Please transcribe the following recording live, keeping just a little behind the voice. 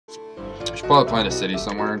Should probably plant a city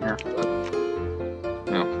somewhere in here, but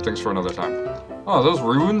you know, things for another time. Oh, those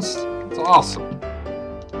ruins? That's awesome.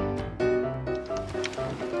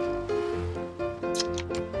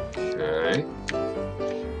 Okay.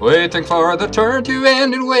 Waiting for the turn to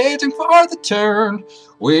end and waiting for the turn.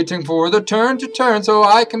 Waiting for the turn to turn so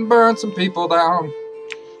I can burn some people down.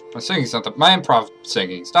 My singing's not the, my improv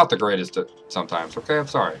singing's not the greatest sometimes, okay? I'm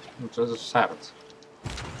sorry. It just happens.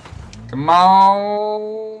 Come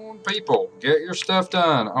on, people. Get your stuff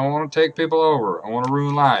done. I want to take people over. I want to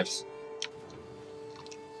ruin lives.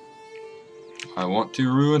 I want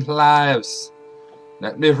to ruin lives.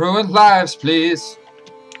 Let me ruin lives, please.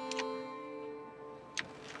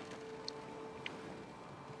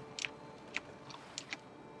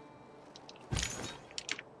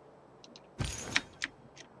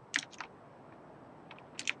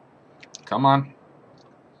 Come on.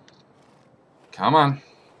 Come on.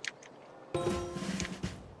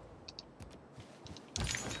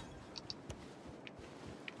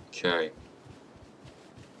 Okay.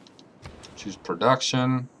 Choose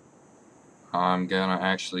production. I'm gonna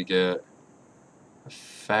actually get a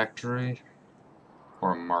factory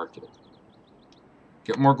or a market.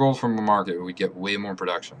 Get more gold from a market, we get way more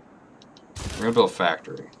production. We're gonna build a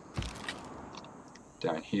factory.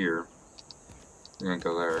 Down here. We're gonna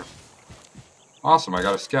go there. Awesome, I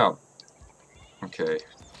got a scout. Okay.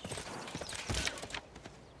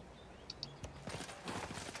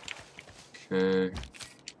 Okay.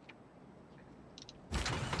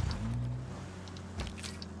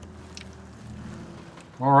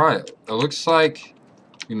 Alright, it looks like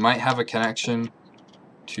we might have a connection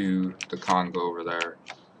to the Congo over there.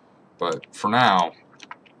 But for now,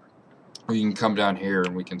 we can come down here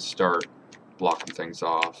and we can start blocking things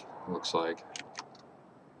off, it looks like.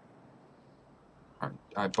 Alright,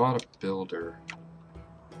 I bought a builder.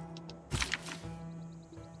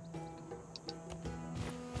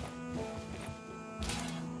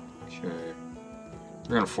 Okay.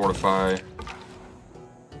 We're gonna fortify.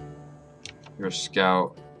 You're a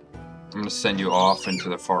scout. I'm gonna send you off into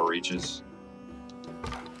the far reaches.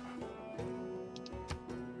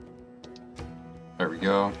 There we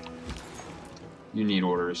go. You need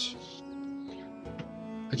orders.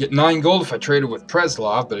 I get 9 gold if I trade it with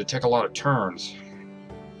Preslov, but it'd take a lot of turns.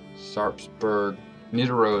 Sarpsborg,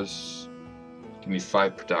 Nidaros, give me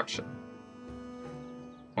 5 production.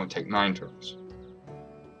 Only take 9 turns.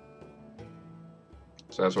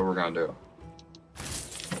 So that's what we're gonna do.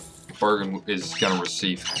 Bergen is gonna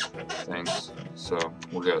receive things, so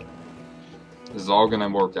we're good. This is all gonna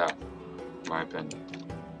work out, in my opinion.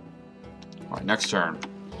 Alright, next turn.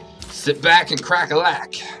 Sit back and crack a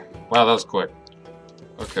lack. Wow, that was quick.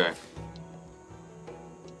 Okay.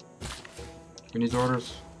 Who needs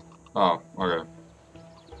orders? Oh, okay.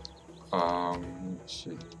 Let's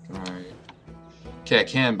see. Can I... Okay, I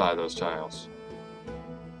can buy those tiles.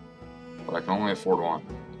 But I can only afford 1.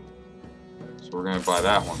 So we're gonna buy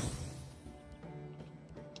that one.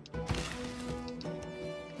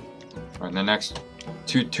 Alright, the next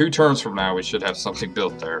two turns from now, we should have something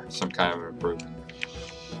built there. Some kind of improvement.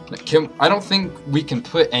 I don't think we can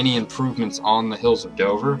put any improvements on the hills of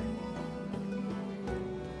Dover.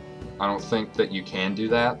 I don't think that you can do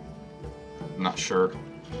that. I'm not sure.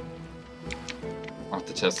 I'll have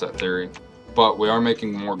to test that theory. But we are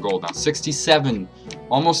making more gold now. 67,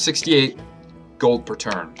 almost 68 gold per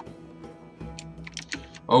turn.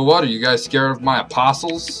 Oh, what? Are you guys scared of my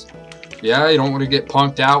apostles? Yeah, you don't want to get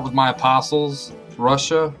punked out with my apostles?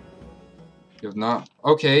 Russia? You have not?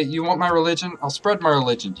 Okay, you want my religion? I'll spread my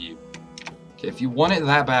religion to you. Okay, if you want it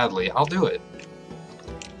that badly, I'll do it.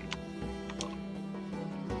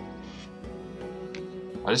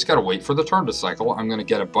 I just gotta wait for the turn to cycle. I'm gonna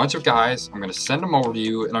get a bunch of guys, I'm gonna send them over to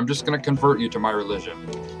you, and I'm just gonna convert you to my religion.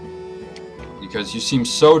 Because you seem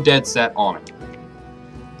so dead set on it.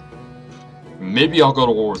 Maybe I'll go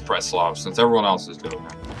to war with Preslav, since everyone else is doing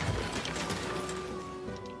it.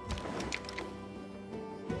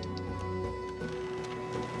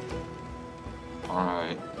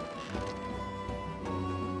 Alright.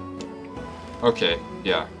 Okay,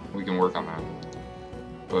 yeah, we can work on that.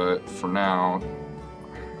 But for now...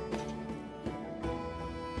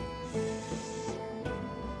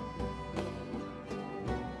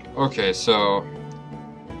 Okay, so...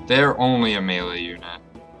 they're only a melee unit.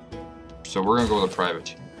 So we're gonna go with a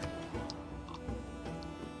privateer.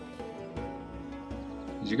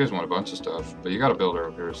 You guys want a bunch of stuff, but you got a builder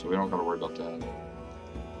up here, so we don't gotta worry about that.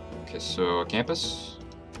 Okay, so a campus.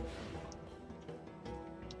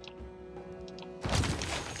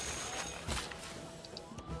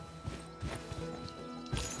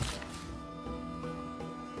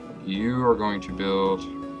 You are going to build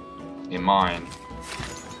a mine.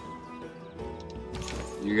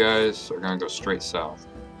 You guys are gonna go straight south.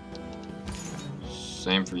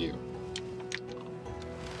 Same for you.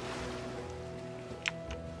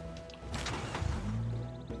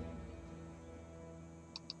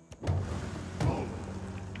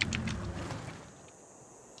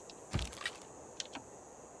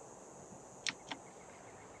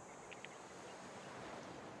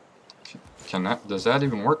 Does that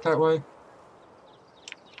even work that way?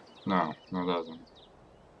 No, it doesn't.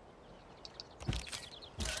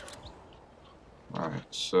 Alright,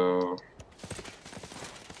 so...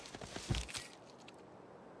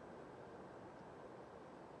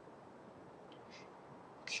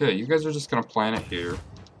 Okay, you guys are just gonna plant it here.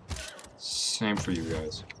 Same for you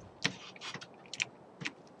guys.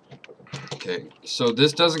 Okay, so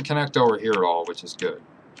this doesn't connect over here at all, which is good.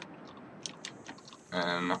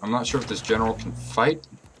 And I'm not sure if this general can fight,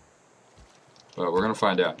 but we're gonna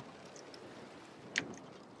find out.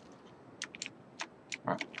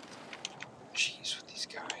 Alright. Jeez, with these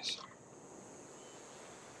guys.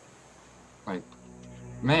 Like,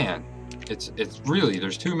 man, it's really,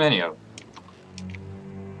 there's too many of them.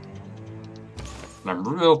 And I'm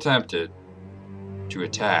real tempted to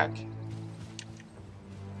attack.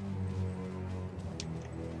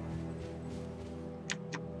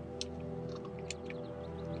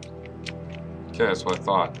 Okay, that's what I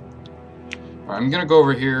thought. Alright, I'm gonna go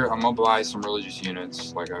over here. I'm gonna buy some religious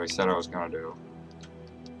units, like I said I was gonna do.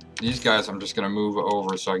 These guys, I'm just gonna move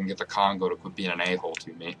over so I can get the Congo to quit being an a-hole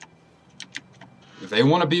to me. If they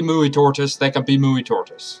want to be Muy Tortoise, they can be Muy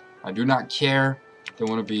Tortoise. I do not care. If they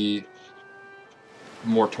want to be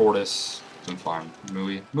more tortoise, then fine.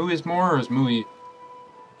 Muy. Muy is more, or is Muy...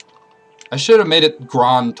 I should have made it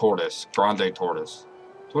Grande Tortoise. Grande Tortoise.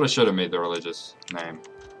 That's what I should have made the religious name.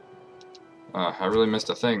 I really missed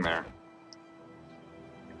a thing there.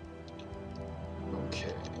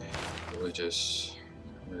 Okay. Religious.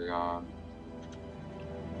 We're on.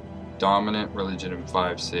 Dominant religion in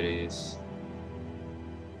 5 cities.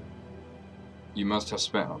 You must have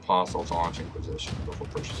spent an apostle to launch Inquisition before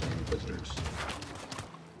purchasing Inquisitors.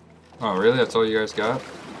 Oh, really? That's all you guys got?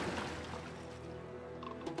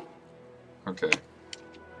 Okay.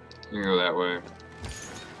 You can go that way.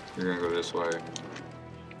 You're gonna go this way.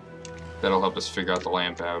 That'll help us figure out the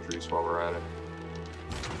land boundaries while we're at it.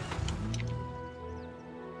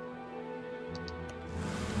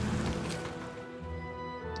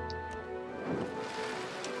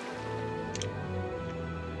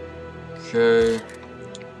 Okay.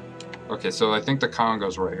 Okay, so I think the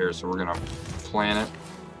Congo's right here, so we're gonna plan it.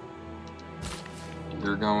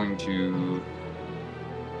 You're going to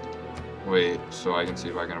wait, so I can see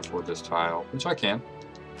if I can afford this tile, which I can.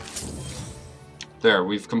 There,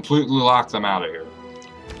 we've completely locked them out of here,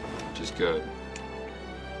 which is good.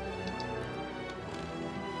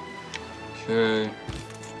 Okay.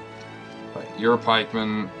 Right, you're a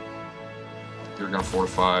pikeman. You're gonna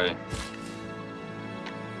fortify.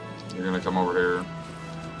 You're gonna come over here.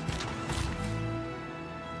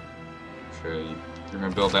 Okay, you're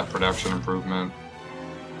gonna build that production improvement.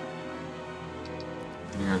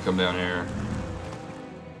 You're gonna come down here.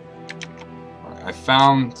 Right, I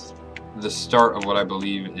found the start of what I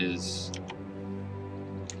believe is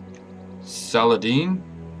Saladin.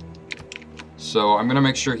 So I'm gonna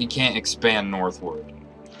make sure he can't expand northward.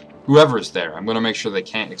 Whoever's there, I'm gonna make sure they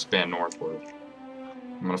can't expand northward.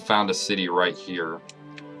 I'm gonna found a city right here.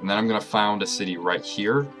 And then I'm gonna found a city right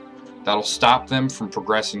here. That'll stop them from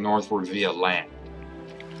progressing northward via land.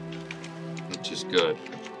 Which is good.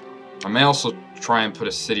 I may also try and put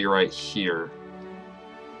a city right here.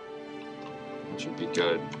 Which would be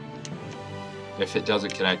good. If it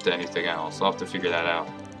doesn't connect to anything else. I'll have to figure that out.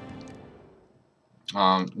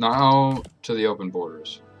 Now to the open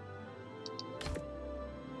borders.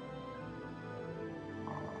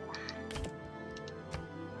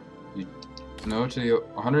 No to the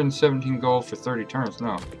 117 gold for 30 turns.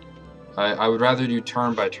 No. I would rather do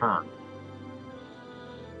turn by turn.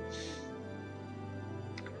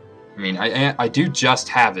 I mean, I do just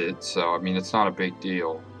have it, so I mean, it's not a big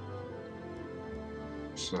deal.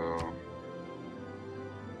 So...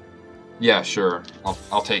 yeah, sure.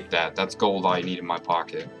 I'll take that. That's gold I need in my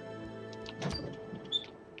pocket.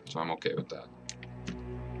 So I'm okay with that.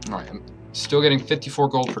 Alright, I'm still getting 54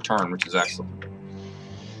 gold per turn, which is excellent.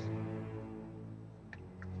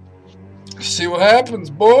 See what happens,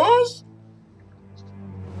 boys!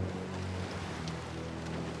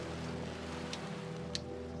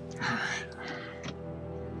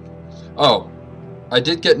 Oh, I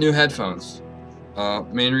did get new headphones.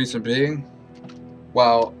 Main reason being,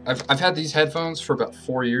 well, I've had these headphones for about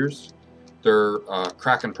 4 years, They're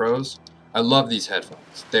Kraken Pros. I love these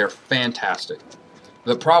headphones. They're fantastic.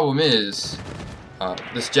 The problem is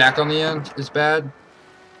this jack on the end is bad,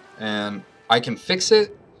 and I can fix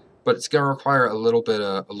it, but it's gonna require a little bit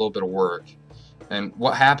of work. And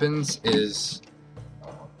what happens is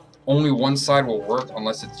only one side will work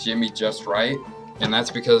unless it's jimmied just right, and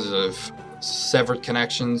that's because of severed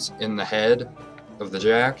connections in the head of the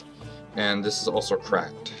jack, and this is also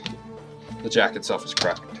cracked. The jack itself is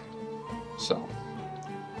cracked. So,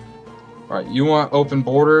 alright, you want open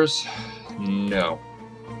borders? No.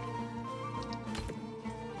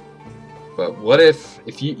 But what if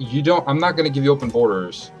you don't, I'm not going to give you open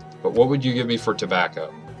borders, but what would you give me for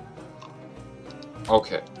tobacco?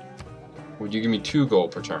 Okay. Would you give me 2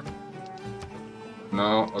 gold per turn?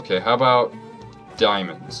 No? Okay, how about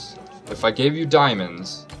diamonds? If I gave you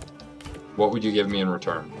diamonds, what would you give me in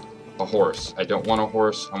return? A horse. I don't want a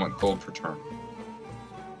horse, I want gold per turn.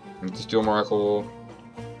 Just do a miracle.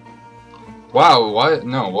 Wow, what?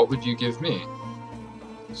 No, what would you give me?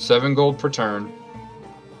 7 gold per turn.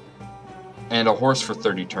 And a horse for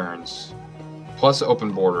 30 turns. Plus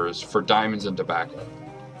open borders for diamonds and tobacco.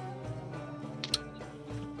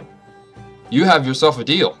 You have yourself a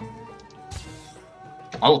deal.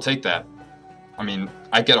 I will take that. I mean,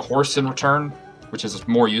 I get a horse in return, which is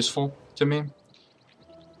more useful to me.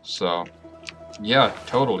 So, yeah,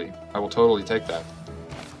 totally. I will totally take that.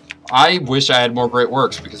 I wish I had more great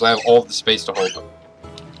works because I have all of the space to hold them.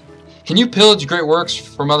 Can you pillage great works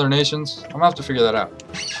from other nations? I'm gonna have to figure that out.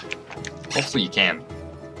 Hopefully you can.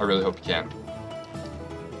 I really hope you can.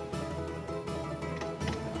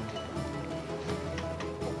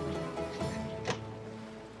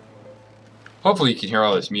 Hopefully you can hear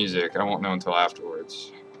all this music. I won't know until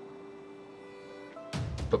afterwards.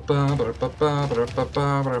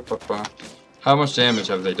 How much damage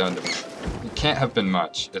have they done to me? It can't have been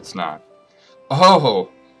much. It's not. Oh,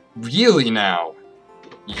 really now?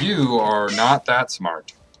 You are not that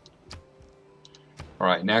smart.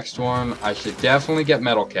 Alright, next one. I should definitely get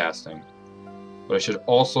metal casting. But I should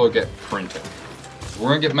also get printing. We're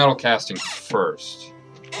going to get metal casting first.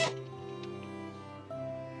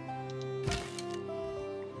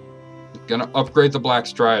 Gonna upgrade the Black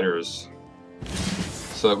Striders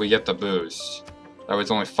so that we get the boost. That was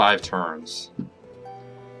only 5 turns.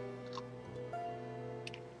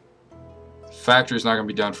 Factory's not gonna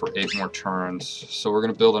be done for 8 more turns, so we're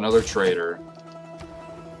gonna build another trader.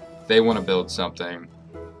 They want to build something.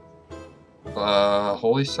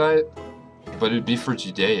 Holy site? But it'd be for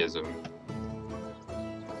Judaism.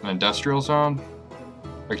 An industrial zone?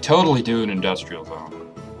 I could totally do an industrial zone.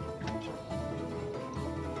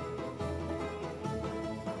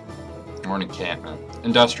 Or an encampment.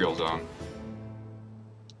 Industrial zone.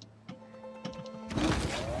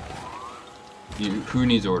 Who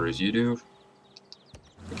needs orders? You do?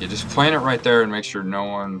 Okay, just plant it right there and make sure no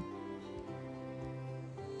one...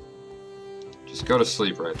 Just go to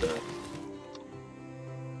sleep right there.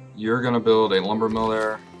 You're gonna build a lumber mill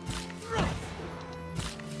there.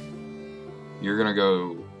 You're gonna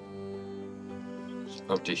go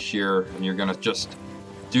up to here, and you're gonna just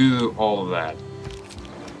do all of that.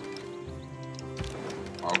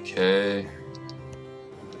 Okay.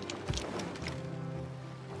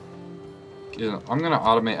 Yeah, I'm gonna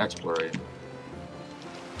automate exploration.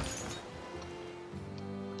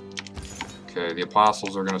 Okay, the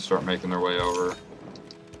apostles are gonna start making their way over.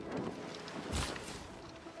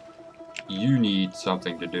 You need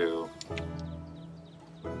something to do.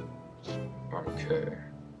 Okay.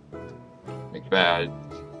 Make bad.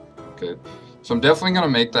 Okay. So I'm definitely gonna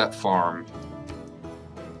make that farm.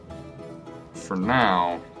 For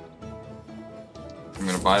now, I'm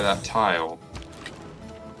gonna buy that tile.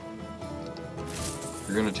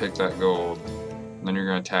 You're gonna take that gold, and then you're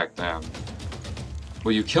gonna attack them.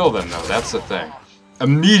 Well, you kill them though, that's the thing.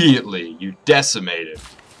 Immediately, you decimate it.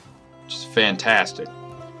 Which is fantastic.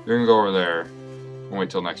 You're gonna go over there and wait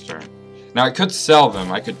till next turn. Now, I could sell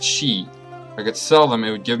them, I could cheat. I could sell them,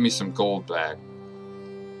 it would give me some gold back.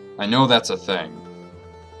 I know that's a thing.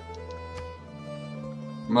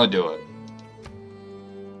 I'm gonna do it.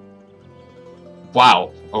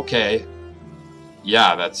 Wow, okay.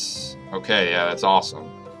 Yeah, that's... Okay, yeah, that's awesome.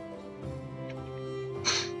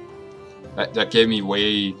 that gave me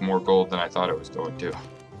way more gold than I thought it was going to.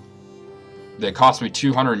 They cost me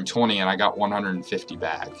 220 and I got 150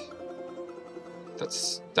 back.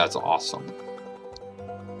 That's awesome.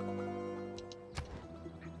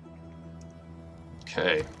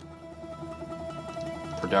 Okay.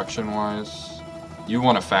 Production-wise, you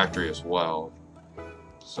want a factory as well.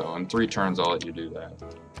 So in 3 turns, I'll let you do that.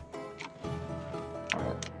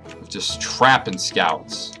 Alright. Just trapping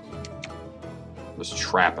scouts. Just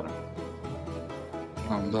trapping him.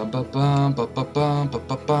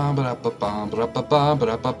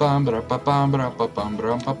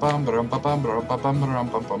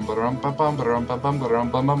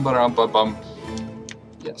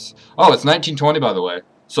 Yes. Oh, it's 1920, by the way.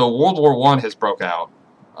 So World War I has broke out,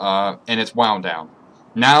 and it's wound down.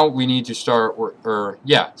 Now we need to start,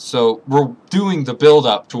 yeah, so we're doing the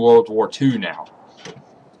build-up to World War II now.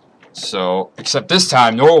 So, except this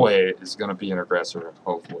time, Norway is going to be an aggressor,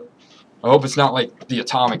 hopefully. I hope it's not like the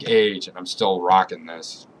atomic age, and I'm still rocking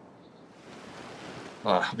this.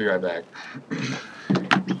 I'll be right back.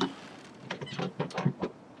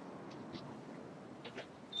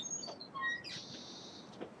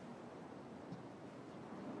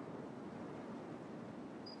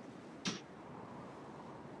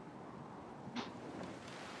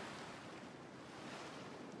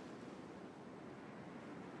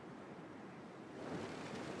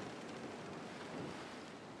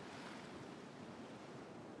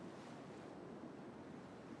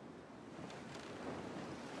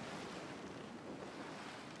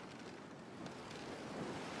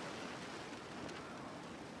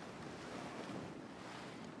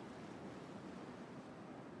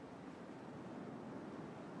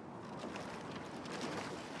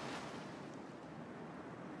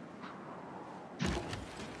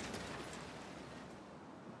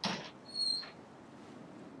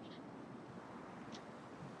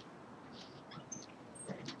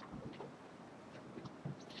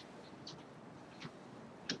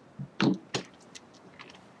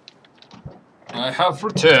 I have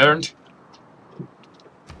returned.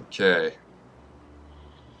 Okay.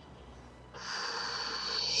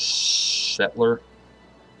 Settler.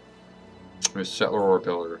 Maybe settler or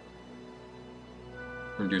builder.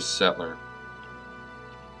 We're gonna do settler.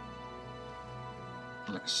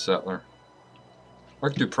 Like settler. Or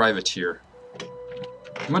I could do privateer.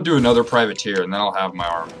 I'm gonna do another privateer and then I'll have my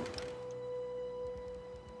army.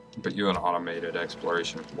 But you an automated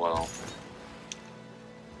exploration as well.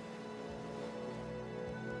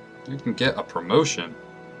 You can get a promotion.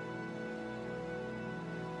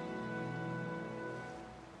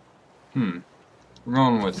 We're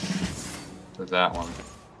going with that one.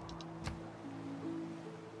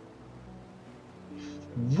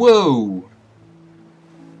 Whoa!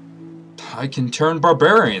 I can turn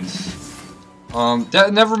barbarians.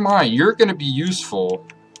 Never mind. You're gonna be useful,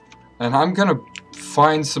 and I'm gonna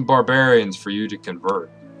find some barbarians for you to convert.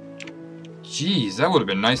 Jeez, that would have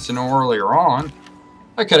been nice to know earlier on.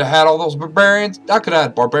 I could have had all those barbarians. I could have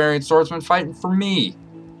had barbarian swordsmen fighting for me.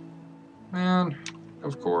 Man,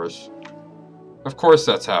 of course. Of course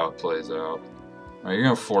that's how it plays out. Alright, you're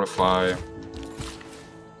gonna fortify.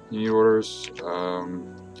 Need orders.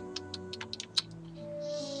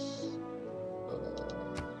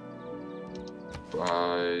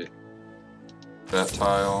 Buy that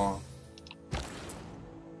tile.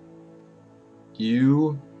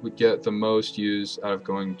 You would get the most use out of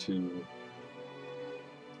going to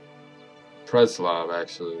Preslav,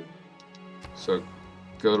 actually. So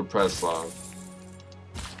go to Preslav.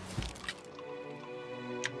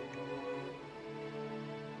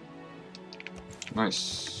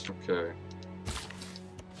 Nice. Okay.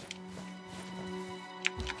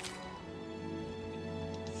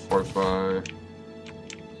 Fortify.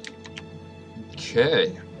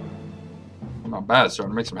 Okay. Not bad.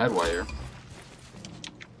 Starting to make some headway here.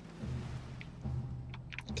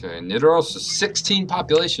 Okay, Nidaros is 16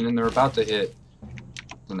 population and they're about to hit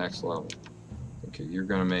the next level. Okay, you're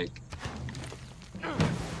gonna make...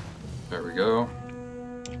 There we go.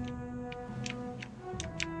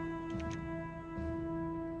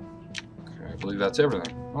 Okay, I believe that's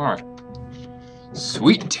everything. Alright.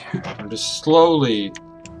 Sweet! I'm just slowly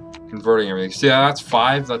converting everything. See, that's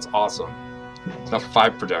 5. That's awesome. It's now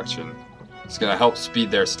 5 production. It's gonna help speed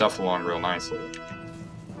their stuff along real nicely.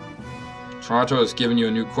 Toronto has given you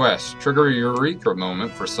a new quest. Trigger a Eureka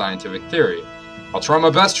moment for scientific theory. I'll try my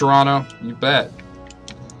best, Toronto. You bet.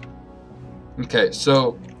 Okay,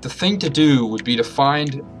 so the thing to do would be to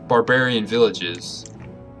find barbarian villages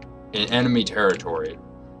in enemy territory,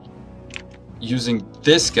 using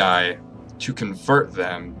this guy to convert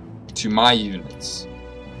them to my units.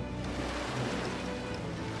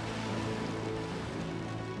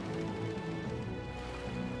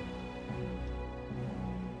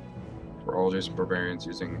 For all adjacent barbarians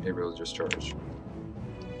using a religious charge.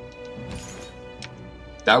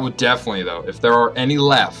 That would definitely, though, if there are any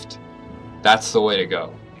left, that's the way to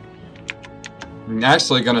go. I'm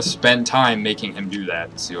actually going to spend time making him do that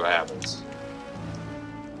and see what happens.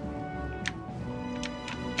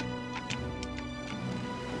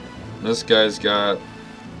 This guy's got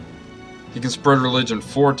He can spread religion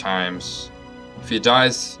 4 times. If he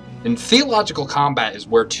dies... In theological combat is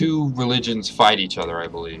where 2 religions fight each other, I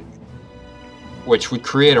believe. Which would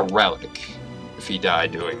create a relic if he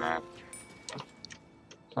died doing that.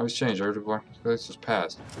 Times change. This was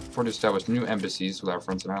passed. For to establish new embassies with our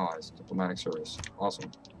friends and allies. Diplomatic service.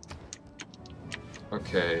 Awesome.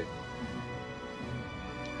 Okay.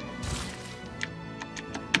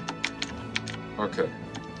 Okay.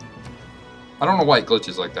 I don't know why it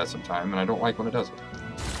glitches like that sometimes, and I don't like when it does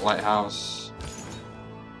it. Lighthouse.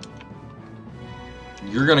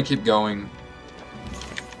 You're gonna keep going,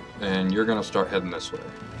 and you're gonna start heading this way.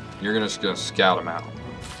 You're just gonna scout them out.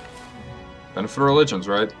 Benefit of religions,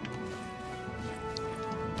 right?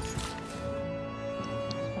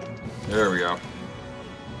 There we go.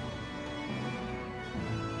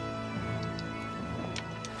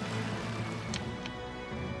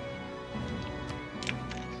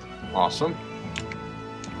 Awesome.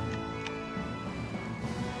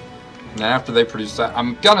 And after they produce that,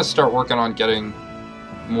 I'm gonna start working on getting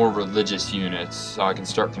more religious units so I can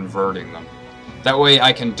start converting them. That way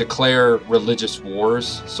I can declare religious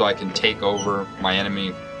wars so I can take over my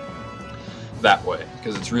enemy that way,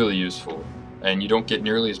 because it's really useful. And you don't get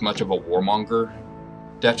nearly as much of a warmonger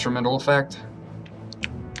detrimental effect.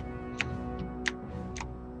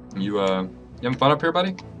 You having fun up here,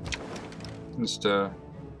 buddy? Just,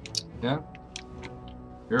 yeah?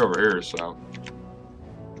 You're over here, so...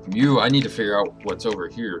 I need to figure out what's over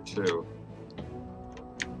here, too.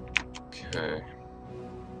 Okay.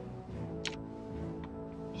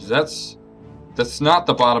 That's not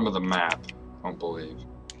the bottom of the map, I don't believe.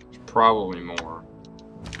 There's probably more.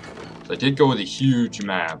 I did go with a huge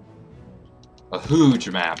map. A huge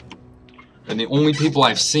map. And the only people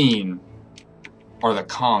I've seen are the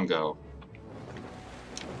Congo.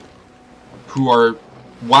 Who are,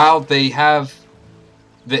 while they have,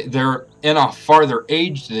 they're in a farther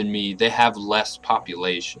age than me, they have less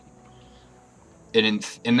population. And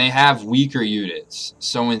they have weaker units.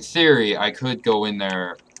 So in theory, I could go in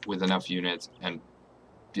there with enough units and,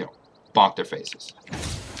 you know, bonk their faces.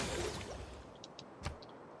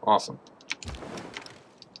 Awesome.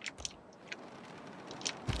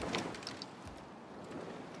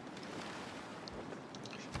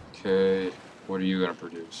 Okay, what are you going to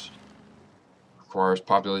produce? Requires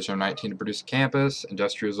population of 19 to produce a campus.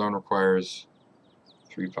 Industrial zone requires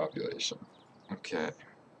 3 population. Okay.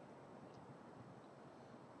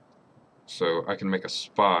 So I can make a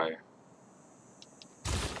spy.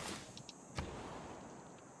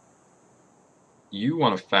 You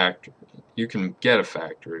want a factory. You can get a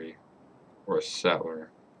factory or a settler.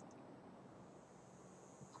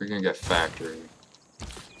 We're gonna get factory.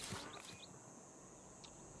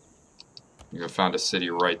 You're gonna find a city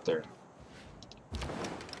right there.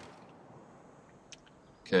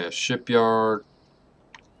 Okay, a shipyard,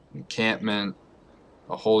 encampment,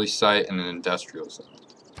 a holy site, and an industrial zone.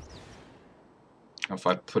 Now if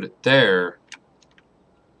I put it there,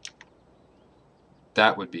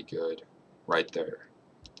 that would be good. Right there.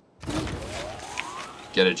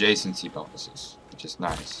 Get adjacency bonuses, which is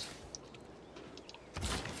nice.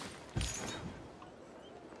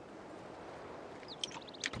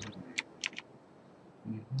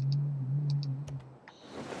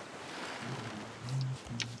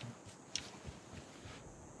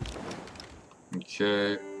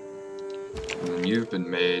 Okay. And then you've been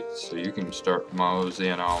made, so you can start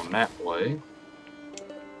moseying on that way.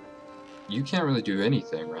 You can't really do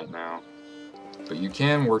anything right now. But you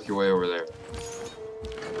can work your way over there.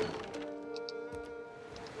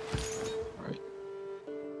 Alright.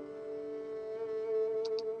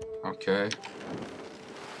 Okay.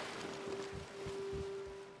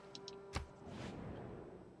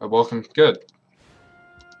 Welcome. Good.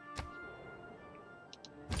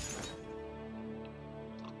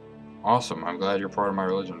 Awesome. I'm glad you're part of my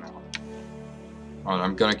religion now. And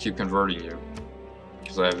I'm gonna keep converting you.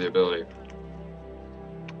 Because I have the ability.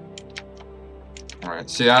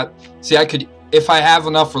 Alright, see, I could, if I have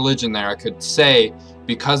enough religion there, I could say,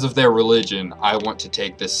 because of their religion, I want to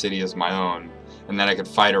take this city as my own, and then I could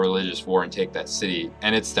fight a religious war and take that city,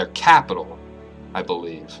 and it's their capital, I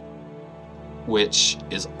believe, which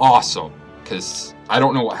is awesome, because I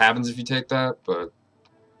don't know what happens if you take that, but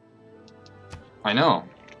I know.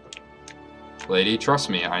 Lady, trust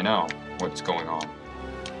me, I know what's going on.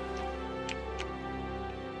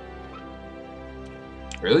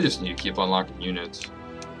 Really just need to keep unlocking units.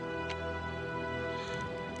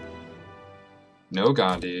 No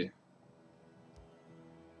Gandhi.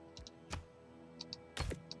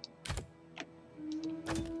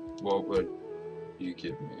 What would you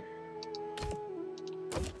give me?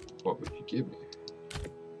 What would you give me?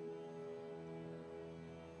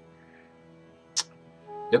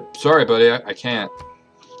 Yep, sorry, buddy, I can't.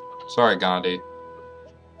 Sorry, Gandhi.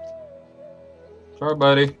 Sorry,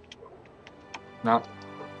 buddy. Not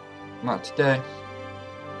today.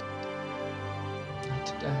 Not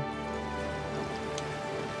today.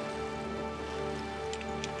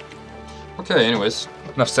 Okay, anyways,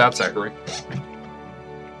 enough stat sackery.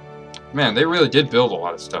 Man, they really did build a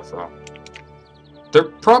lot of stuff, though. They're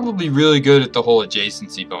probably really good at the whole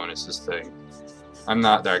adjacency bonuses thing. I'm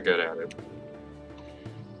not that good at it.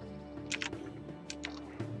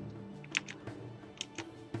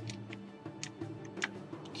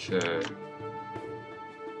 Okay.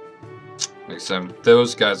 Like I said,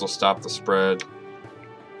 those guys will stop the spread.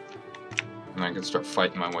 And I can start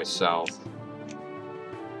fighting my way south.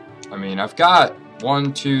 I mean, I've got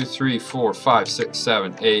 1, 2, 3, 4, 5, 6,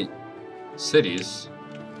 7, 8 cities.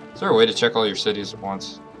 Is there a way to check all your cities at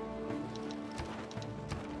once?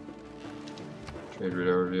 Trade route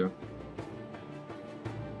overview.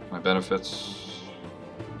 My benefits.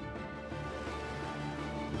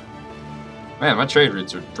 Man, my trade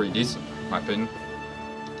routes are pretty decent, in my opinion.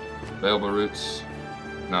 Available routes,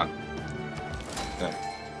 none. Okay.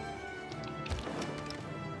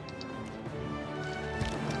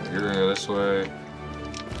 You're gonna go this way.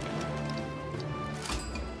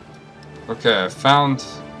 Okay, I found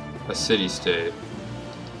a city-state,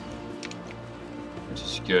 which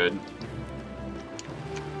is good.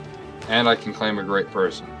 And I can claim a great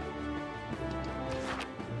person.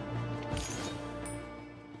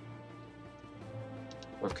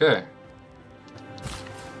 Okay.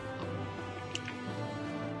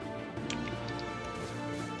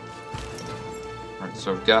 Alright,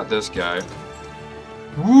 so I've got this guy.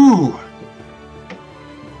 Woo!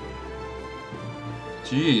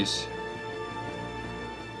 Jeez.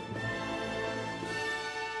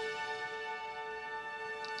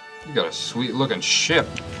 You got a sweet looking ship.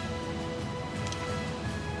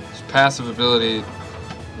 His passive ability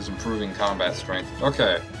is improving combat strength.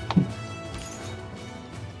 Okay.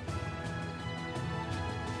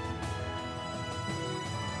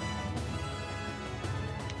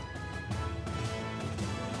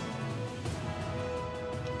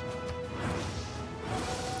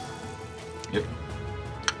 Yep.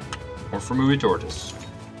 Or for movie tortoise.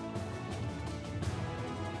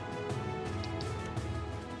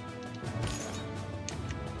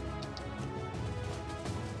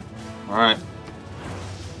 Alright.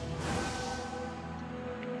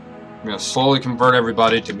 I'm gonna slowly convert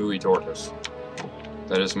everybody to movie tortoise.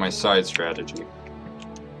 That is my side strategy.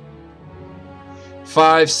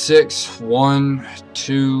 5, 6, 1,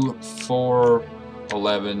 2, 4,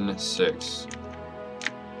 11, 6.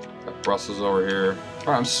 Got Brussels over here.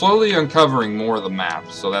 Alright, I'm slowly uncovering more of the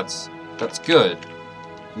map, so that's good.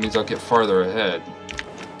 It means I'll get farther ahead.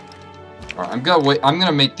 Alright, I'm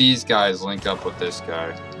gonna make these guys link up with this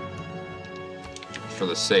guy. For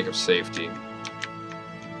the sake of safety.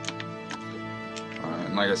 Alright,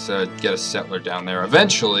 and like I said, get a settler down there.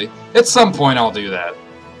 Eventually, at some point I'll do that.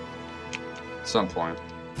 At some point.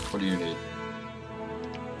 What do you need?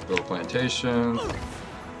 Build a plantation.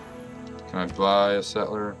 Can I buy a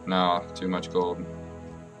settler? No, too much gold.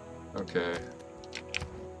 Okay.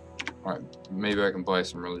 Alright, maybe I can buy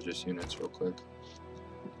some religious units real quick.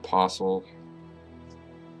 Apostle.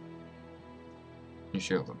 You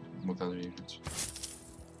should them with other units.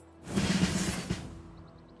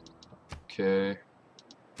 Okay.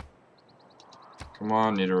 Come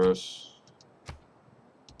on, Nidaros.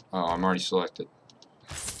 Oh, I'm already selected.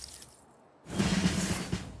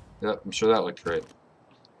 Yep, I'm sure that looked great.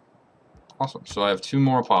 Awesome. So I have 2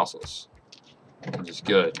 more apostles, which is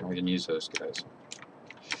good. I can use those guys.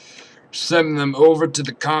 Send them over to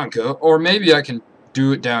the Conca, or maybe I can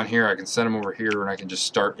do it down here. I can send them over here, and I can just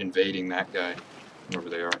start invading that guy, wherever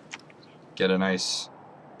they are. Get a nice...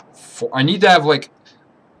 I need to have, like,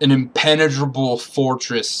 an impenetrable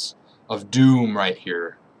fortress of doom right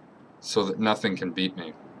here, so that nothing can beat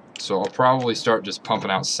me. So I'll probably start just pumping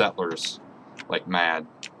out settlers like mad.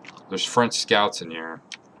 There's French scouts in here,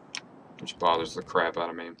 which bothers the crap out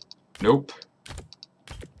of me. Nope.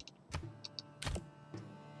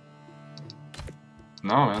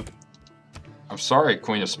 No, man. I'm sorry,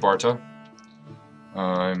 Queen of Sparta.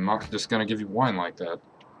 I'm not just gonna give you wine like that.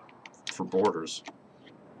 For borders.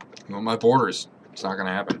 You want my borders? It's not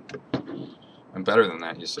gonna happen. I'm better than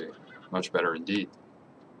that, you see. Much better indeed.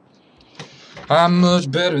 I'm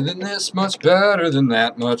much better than this, much better than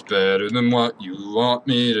that, much better than what you want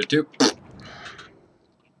me to do.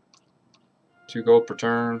 2 gold per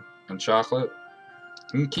turn and chocolate.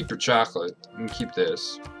 You can keep your chocolate. You can keep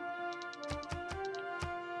this.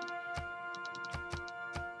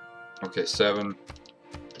 Okay, 7,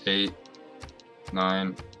 8,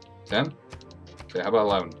 9, 10? Okay, how about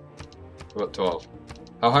 11? How about 12?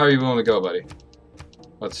 How high are you willing to go, buddy?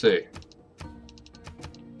 Let's see.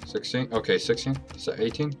 16? Okay, 16?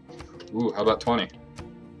 18? Ooh, how about 20?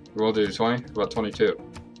 You want to do 20? How about 22?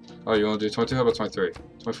 Oh, you want to do 22? How about 23?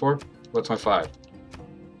 24? How about 25?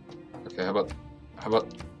 Okay, how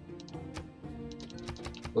about...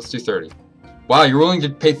 Let's do 30. Wow, you're willing to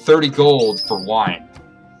pay 30 gold for wine.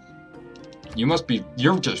 You must be...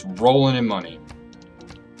 You're just rolling in money.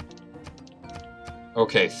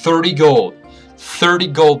 Okay, 30 gold. 30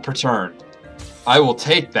 gold per turn. I will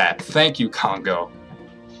take that. Thank you, Congo.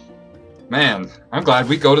 Man, I'm glad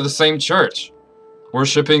we go to the same church.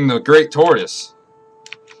 Worshipping the Great Tortoise.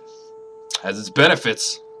 Has its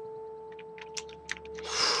benefits.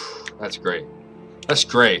 That's great. That's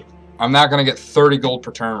great. I'm not going to get 30 gold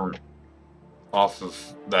per turn off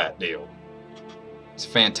of that deal. It's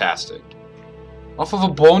fantastic. Off of a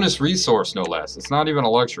bonus resource, no less. It's not even a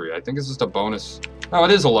luxury. I think it's just a bonus. Oh,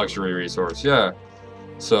 it is a luxury resource, yeah.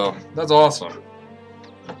 So, that's awesome.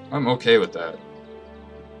 I'm okay with that.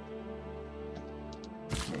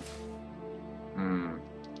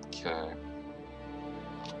 Okay.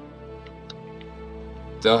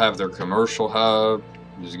 They'll have their commercial hub,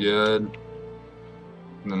 which is good.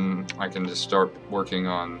 And then I can just start working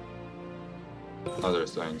on other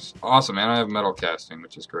things. Awesome, man. I have metal casting,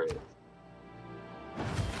 which is great.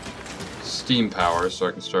 Steam power, so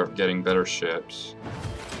I can start getting better ships.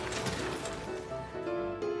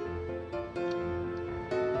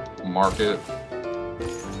 Market.